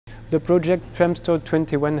The project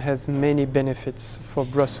TramStore21 has many benefits for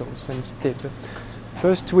Brussels and STIB.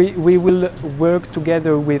 First, we will work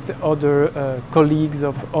together with other colleagues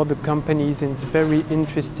of other companies, and it's very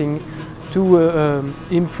interesting to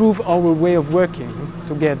improve our way of working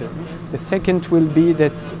together. The second will be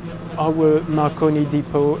that our Marconi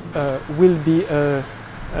depot will be a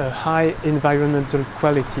high environmental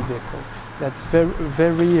quality depot. That's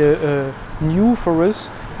very new for us,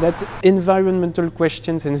 that environmental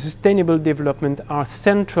questions and sustainable development are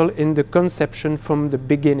central in the conception from the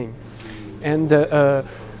beginning. And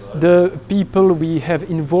the people we have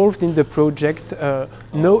involved in the project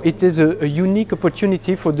know it is a unique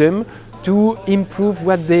opportunity for them to improve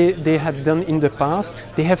what they had done in the past.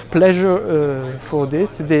 They have pleasure for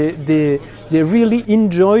this. They really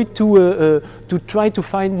enjoy to try to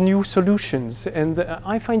find new solutions. And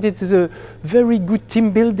I find it is a very good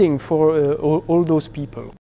team building for all those people.